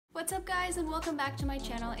What's up guys, and welcome back to my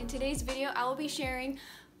channel. In today's video I will be sharing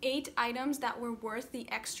 8 items that were worth the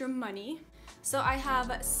extra money. So I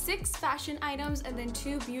have 6 fashion items and then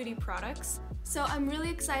 2 beauty products. So I'm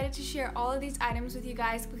really excited to share all of these items with you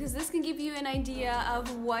guys because this can give you an idea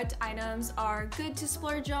of what items are good to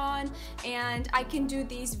splurge on, and I can do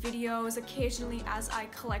these videos occasionally as I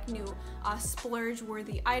collect new splurge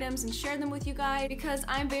worthy items and share them with you guys because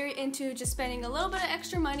I'm very into just spending a little bit of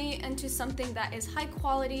extra money into something that is high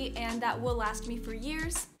quality and that will last me for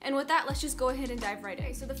years. And with that, let's just go ahead and dive right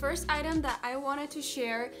in. So the first item that I wanted to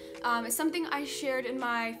share is something I shared in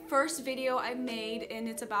my first video I made, and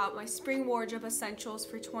it's about my spring wardrobe essentials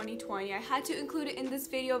for 2020. I had to include it in this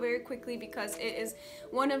video very quickly because it is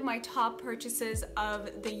one of my top purchases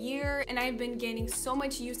of the year and I've been gaining so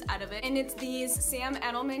much use out of it. And it's these Sam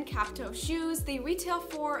Edelman cap toe shoes. They retail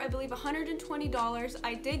for, I believe, $120.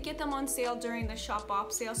 I did get them on sale during the shop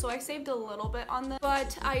off sale, so I saved a little bit on them,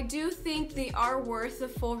 but I do think they are worth the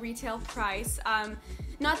full retail price.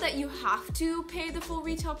 Not that you have to pay the full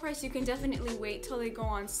retail price, you can definitely wait till they go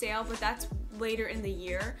on sale, but that's later in the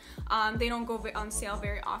year. They don't go on sale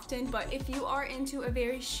very often, but if you are into a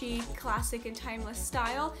very chic, classic, and timeless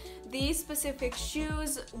style, these specific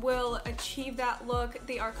shoes will achieve that look.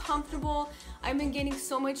 They are comfortable. I've been getting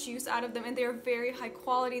so much use out of them, and they're very high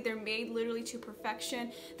quality. They're made literally to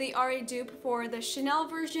perfection. They are a dupe for the Chanel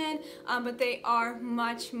version, but they are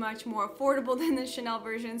much more affordable than the Chanel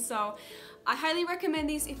version, so I highly recommend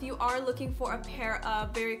these if you are looking for a pair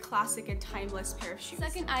of very classic and timeless pair of shoes.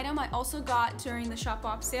 Second item I also got during the shop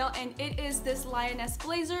off sale, and it is this lioness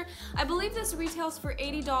blazer. I believe this retails for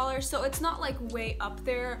 $80, so it's not like way up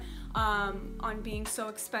there on being so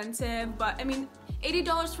expensive, but I mean,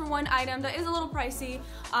 $80 for one item, that is a little pricey,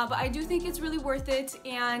 but I do think it's really worth it,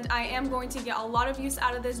 and I am going to get a lot of use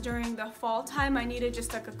out of this during the fall time. I needed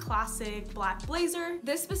just like a classic black blazer.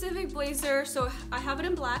 This specific blazer, so I have it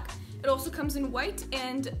in black. It also comes in white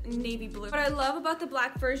and navy blue. What I love about the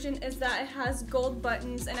black version is that it has gold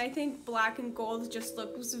buttons, and I think black and gold just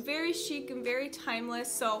looks very chic and very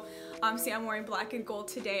timeless. So see, I'm wearing black and gold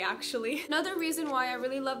today actually. Another reason why I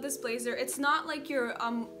really love this blazer, it's not like your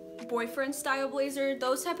boyfriend style blazer.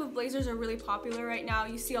 Those type of blazers are really popular right now.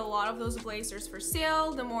 You see a lot of those blazers for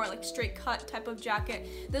sale, the more like straight cut type of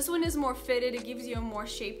jacket. This one is more fitted. It gives you a more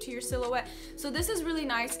shape to your silhouette, so this is really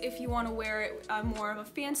nice if you want to wear it more of a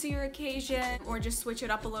fancier occasion or just switch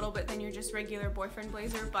it up a little bit than your just regular boyfriend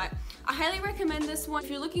blazer. But I highly recommend this one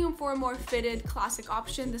if you're looking for a more fitted classic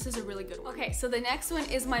option. This is a really good one. Okay, so the next one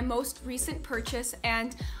is my most recent purchase,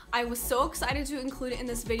 and I was so excited to include it in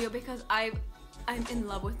this video because I'm in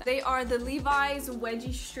love with them. They are the Levi's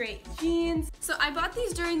wedgie straight jeans. So I bought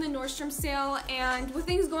these during the Nordstrom sale, and with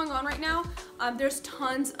things going on right now, there's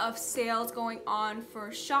tons of sales going on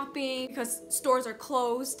for shopping because stores are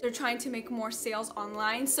closed. They're trying to make more sales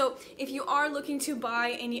online. So if you are looking to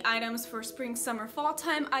buy any items for spring, summer, fall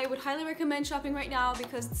time, I would highly recommend shopping right now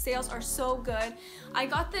because the sales are so good. I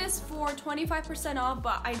got this for 25% off,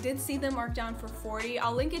 but I did see them marked down for 40.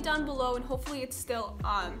 I'll link it down below, and hopefully it's still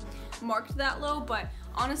marked that low, but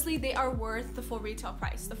honestly they are worth the full retail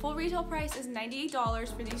price. The full retail price is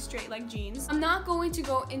 $98 for these straight leg jeans. I'm not going to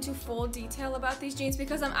go into full detail about these jeans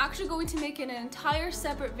because I'm actually going to make an entire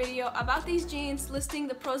separate video about these jeans listing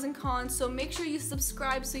the pros and cons, so make sure you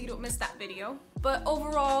subscribe so you don't miss that video. But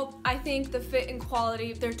overall, I think the fit and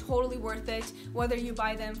quality, they're totally worth it, whether you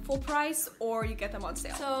buy them full price or you get them on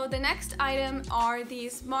sale. So the next item are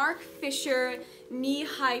these Marc Fisher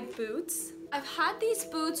knee-high boots. I've had these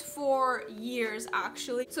boots for years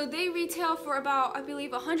actually. So they retail for about, I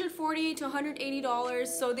believe, $140 to $180.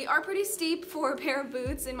 So they are pretty steep for a pair of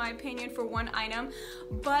boots in my opinion for one item,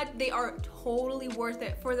 but they are totally worth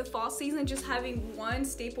it for the fall season. Just having one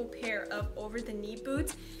staple pair of over the knee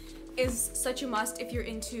boots is such a must if you're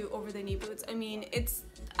into over the knee boots. I mean,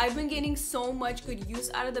 I've been getting so much good use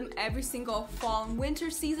out of them every single fall and winter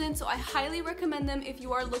season, so I highly recommend them if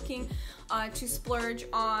you are looking to splurge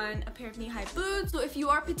on a pair of knee-high boots. So if you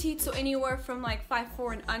are petite, so anywhere from like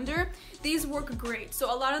 5'4" and under, these work great.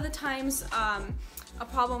 So a lot of the times a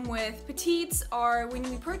problem with petites are when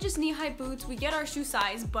we purchase knee-high boots, we get our shoe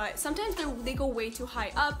size, but sometimes they go way too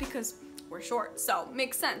high up because we're short, so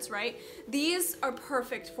makes sense, right? These are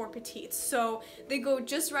perfect for petites, so they go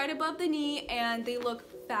just right above the knee and they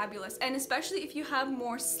look fabulous, and especially if you have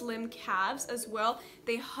more slim calves as well,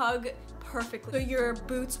 they hug perfectly so your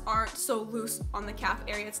boots aren't so loose on the calf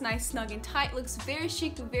area. It's nice, snug, and tight. Looks very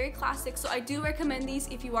chic, very classic, so I do recommend these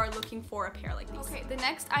if you are looking for a pair like these. Okay, the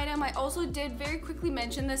next item, I also did very quickly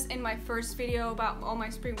mention this in my first video about all my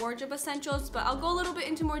spring wardrobe essentials, but I'll go a little bit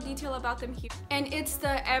into more detail about them here. And it's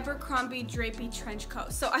the Abercrombie drapey trench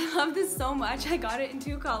coat. So I love this so much. I got it in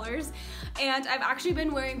 2 colors, and I've actually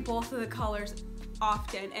been wearing both of the colors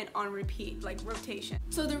often and on repeat, like rotation.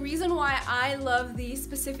 So the reason why I love these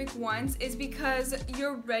specific ones is because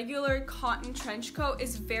your regular cotton trench coat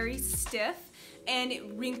is very stiff and it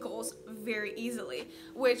wrinkles very easily,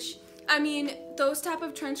 which, I mean, those type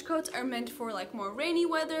of trench coats are meant for like more rainy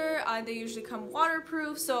weather. They usually come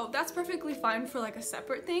waterproof, so that's perfectly fine for like a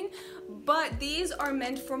separate thing. But these are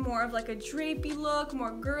meant for more of like a drapey look,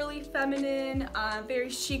 more girly, feminine, very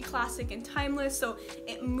chic, classic, and timeless. So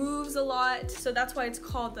it moves a lot. So that's why it's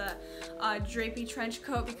called the drapey trench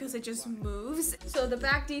coat, because it just moves. So the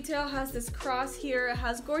back detail has this cross here. It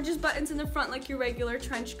has gorgeous buttons in the front like your regular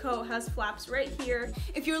trench coat. It has flaps right here.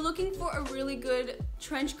 If you're looking for a really good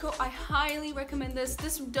trench coat, I highly recommend this.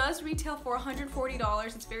 This does retail for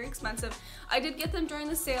 $140. It's very expensive. I did get them during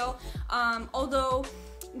the sale, although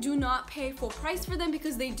do not pay full price for them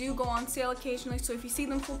because they do go on sale occasionally. So if you see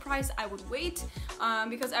them full price, I would wait,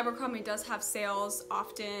 because Abercrombie does have sales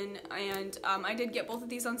often, and I did get both of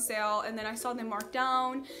these on sale, and then I saw them marked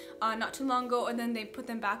down not too long ago, and then they put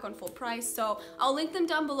them back on full price. So I'll link them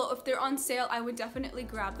down below. If they're on sale, I would definitely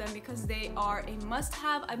grab them because they are a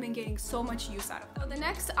must-have. I've been getting so much use out of them. So the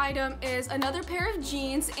next item is another pair of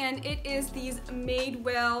jeans, and it is these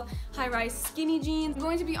Madewell high-rise skinny jeans. I'm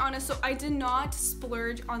going to be honest, so I did not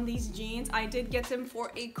splurge on these jeans. I did get them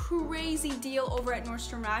for a crazy deal over at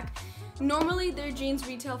Nordstrom Rack. Normally their jeans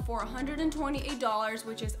retail for $128,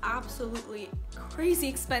 which is absolutely crazy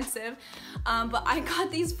expensive, but I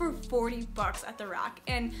got these for 40 bucks at the Rack,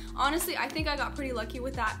 and honestly I think I got pretty lucky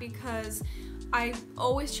with that because I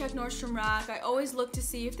always check Nordstrom Rack. I always look to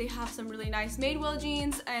see if they have some really nice Madewell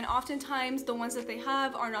jeans, and oftentimes the ones that they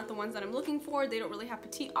have are not the ones that I'm looking for. They don't really have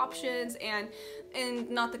petite options and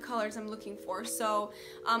not the colors I'm looking for. So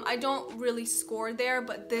I don't really score there,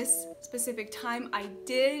 but this specific time I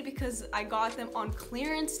did because I got them on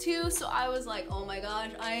clearance too. So I was like, oh my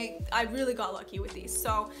gosh, I really got lucky with these.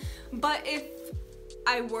 So, but if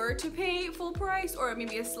I were to pay full price or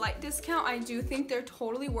maybe a slight discount, I do think they're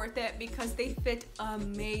totally worth it because they fit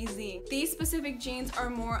amazing. These specific jeans are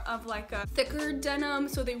more of like a thicker denim,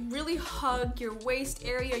 so they really hug your waist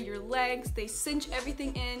area, your legs, they cinch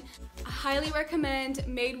everything in. I highly recommend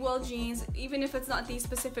Madewell jeans, even if it's not these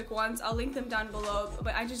specific ones. I'll link them down below,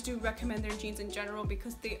 but I just do recommend their jeans in general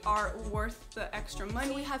because they are worth the extra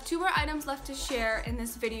money. We have 2 more items left to share in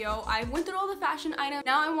this video. I went through all the fashion items.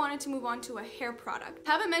 Now I wanted to move on to a hair product.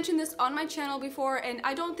 Haven't mentioned this on my channel before, and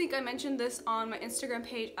I don't think I mentioned this on my Instagram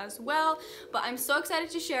page as well, but I'm so excited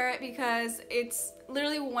to share it because it's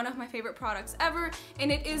literally one of my favorite products ever, and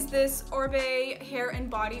it is this Orbe hair and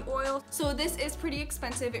body oil. So this is pretty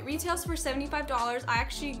expensive. It retails for $75. I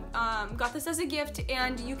actually got this as a gift,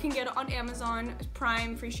 and you can get it on Amazon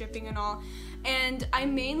Prime, free shipping and all. And I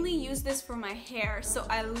mainly use this for my hair, so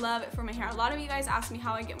I love it for my hair. A lot of you guys ask me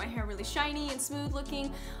how I get my hair really shiny and smooth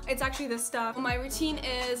looking. It's actually this stuff. My routine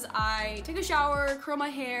is I take a shower, curl my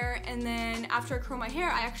hair, and then after I curl my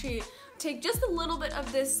hair, I actually take just a little bit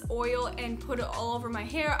of this oil and put it all over my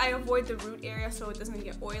hair. I avoid the root area so it doesn't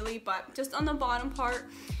get oily, but just on the bottom part.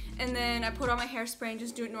 And then I put on my hairspray and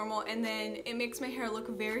just do it normal, and then it makes my hair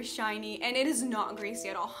look very shiny, and it is not greasy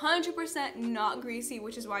at all. 100% not greasy,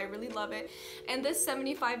 which is why I really love it. And this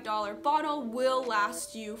 $75 bottle will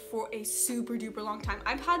last you for a super duper long time.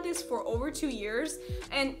 I've had this for over 2 years,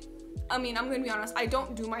 and I mean, I'm gonna be honest, I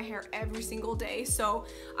don't do my hair every single day, so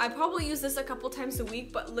I probably use this a couple times a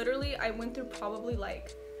week, but literally I went through probably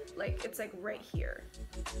like it's like right here,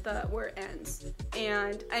 where it ends.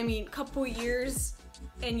 And I mean, couple years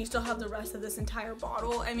and you still have the rest of this entire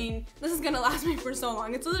bottle. I mean, this is gonna last me for so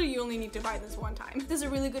long. It's literally, you only need to buy this one time. This is a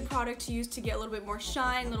really good product to use to get a little bit more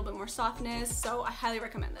shine, a little bit more softness, so I highly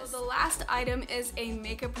recommend this. So the last item is a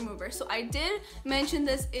makeup remover. So I did mention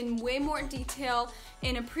this in way more detail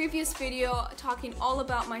in a previous video talking all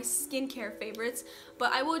about my skincare favorites,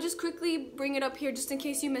 but I will just quickly bring it up here just in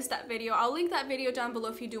case you missed that video. I'll link that video down below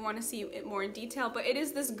if you do want to see it more in detail, but it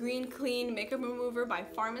is this Green Clean Makeup Remover by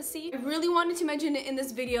Pharmacy. I really wanted to mention it in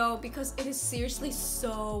this video because it is seriously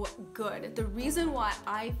so good. The reason why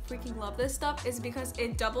I freaking love this stuff is because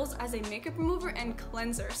it doubles as a makeup remover and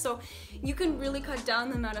cleanser, so you can really cut down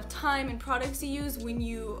the amount of time and products you use when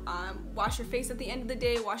you wash your face at the end of the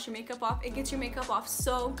day, wash your makeup off. It gets your makeup off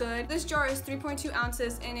so good. This jar is 3.2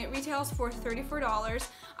 ounces and it retails for $34.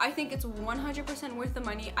 I think it's 100% worth the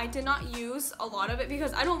money. I did not use a lot of it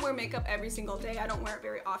because I don't wear makeup every single day. I don't wear it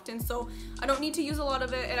very often, so I don't need to use a lot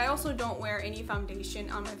of it, and I also don't wear any foundation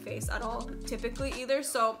on my face at all typically either,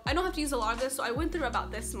 so I don't have to use a lot of this. So I went through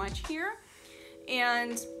about this much here,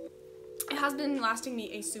 and it has been lasting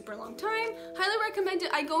me a super long time. Highly recommend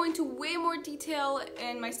it. I go into way more detail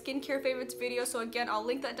in my skincare favorites video, so again, I'll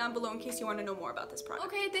link that down below in case you want to know more about this product.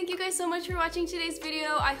 Okay, thank you guys so much for watching today's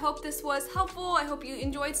video. I hope this was helpful. I hope you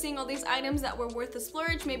enjoyed seeing all these items that were worth the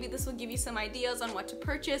splurge. Maybe this will give you some ideas on what to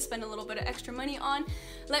purchase, spend a little bit of extra money on.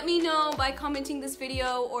 Let me know by commenting this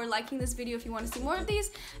video or liking this video if you want to see more of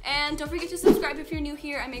these. And don't forget to subscribe if you're new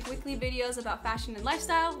here. I make weekly videos about fashion and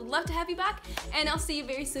lifestyle. Would love to have you back, and I'll see you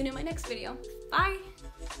very soon in my next video. Bye!